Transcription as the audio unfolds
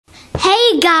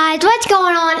Hey guys, what's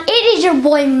going on? It is your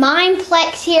boy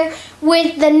Mindplex here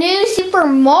with the new Super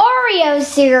Mario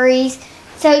series.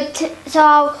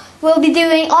 So we'll be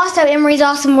doing also Emery's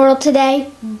Awesome World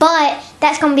today, but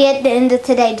that's going to be at the end of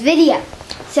today's video.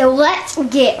 So let's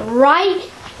get right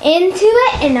into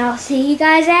it, and I'll see you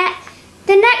guys at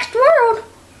the next world.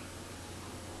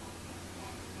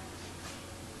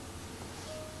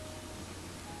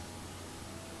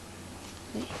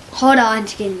 Hold on,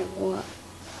 it's getting the water.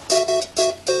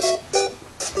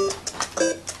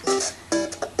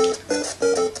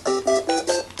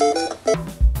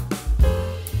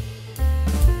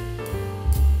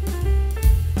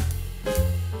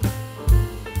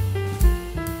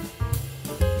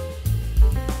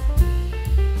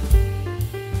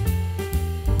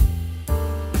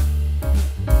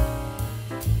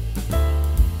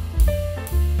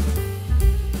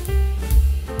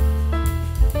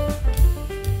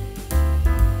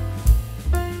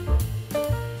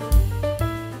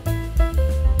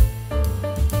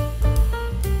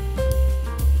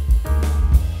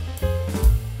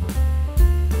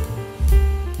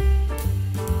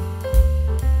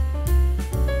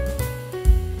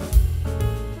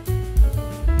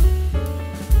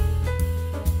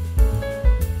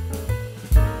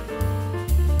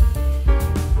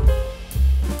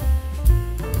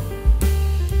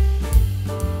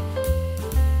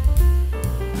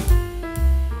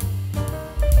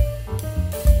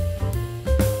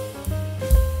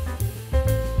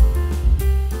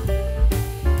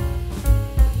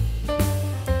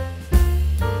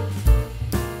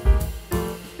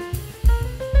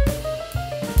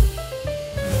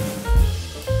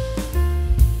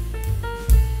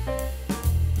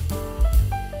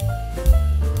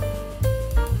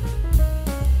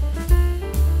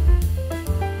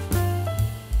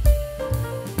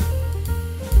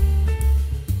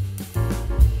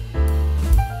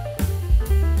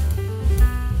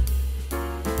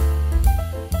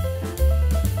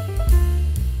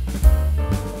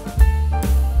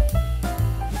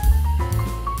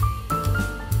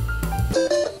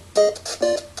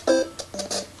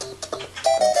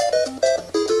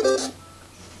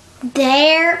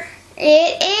 There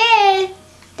it is.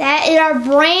 That is our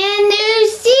brand new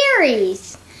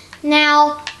series.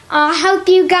 Now, I hope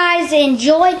you guys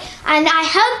enjoyed, and I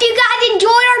hope you guys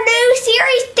enjoyed our new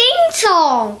series theme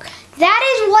song. That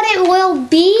is what it will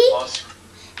be,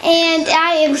 and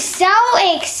I am so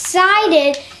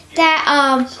excited that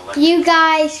you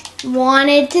guys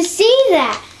wanted to see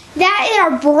that. That is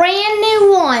our brand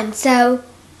new one. So,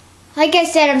 like I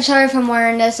said, I'm sorry if I'm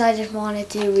wearing this. I just wanted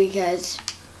to because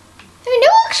it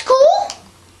looks cool.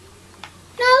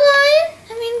 Not lying.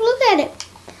 Look at it.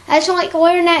 I just like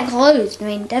wearing that clothes.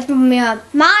 That's my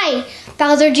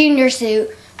Bowser Jr. suit.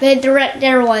 But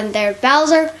the one there,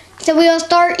 Bowser. So we'll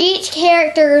start each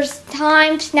character's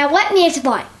times. Now let me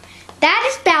explain. That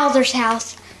is Bowser's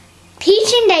house,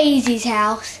 Peach and Daisy's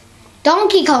house,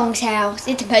 Donkey Kong's house.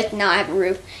 It's supposed to not have a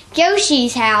roof.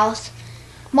 Yoshi's house,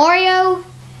 Mario.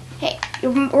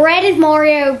 Red is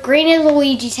Mario. Green is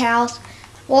Luigi's house.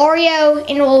 Wario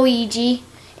and Luigi,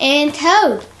 and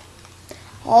Toad.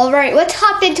 Alright, let's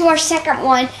hop into our second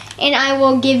one, and I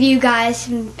will give you guys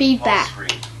some feedback.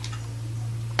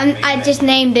 I just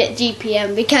named it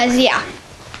GPM because, yeah.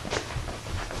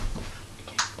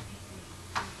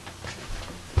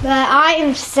 But I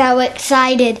am so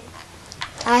excited.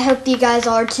 I hope you guys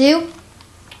are too.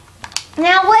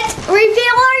 Now let's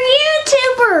reveal our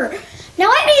YouTuber. Now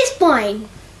let me explain.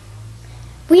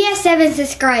 We have 7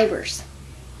 subscribers.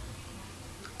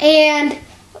 And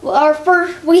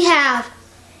we have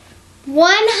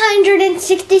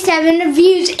 167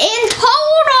 views in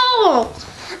total.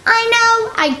 I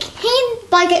know,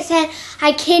 like I said,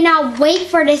 I cannot wait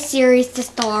for this series to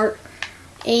start.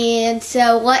 And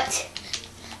so let's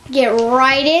get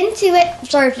right into it. I'm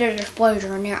sorry if there's an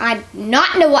explosion on there. I do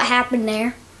not know what happened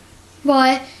there,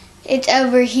 but it's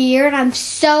over here, and I'm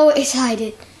so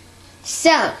excited.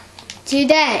 So,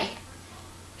 today,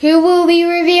 who will be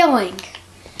revealing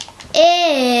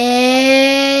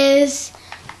is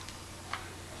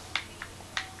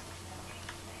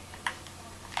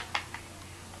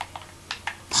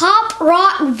Pop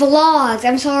Rock Vlogs.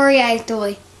 I'm sorry,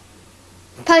 actually.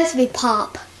 It's supposed to be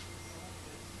Pop.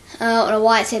 I don't know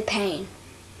why it said Pain.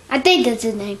 I think that's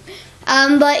his name.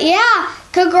 But yeah,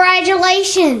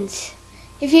 congratulations.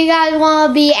 If you guys want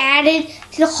to be added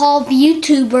to the Hall of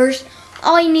YouTubers,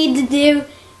 all you need to do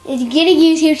is get a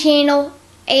YouTube channel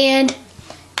and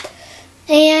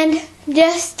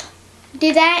just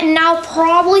do that, and I'll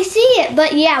probably see it.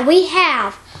 But yeah, we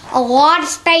have a lot of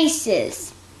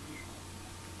spaces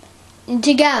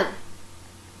to go.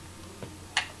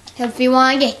 if you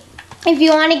want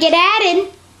to get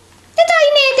added, that's all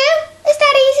you need to do. It's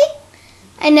that easy.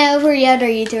 I know for the other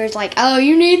YouTubers, like, oh,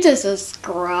 you need to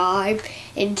subscribe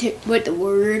and with the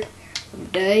word of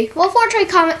the day. Well, fortunately,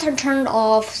 comments are turned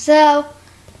off, so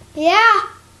yeah.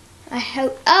 I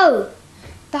hope. Oh,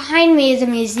 behind me is a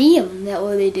museum that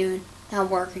we'll be doing. I'm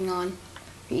working on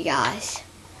for you guys.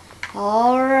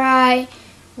 All right.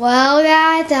 Well,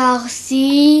 guys, I'll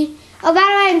see. Oh, by the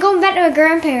way, I'm going back to my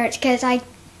grandparents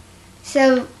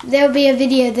so there'll be a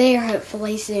video there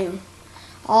hopefully soon.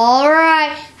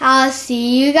 Alright, I'll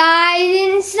see you guys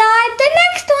inside the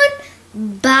next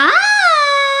one. Bye!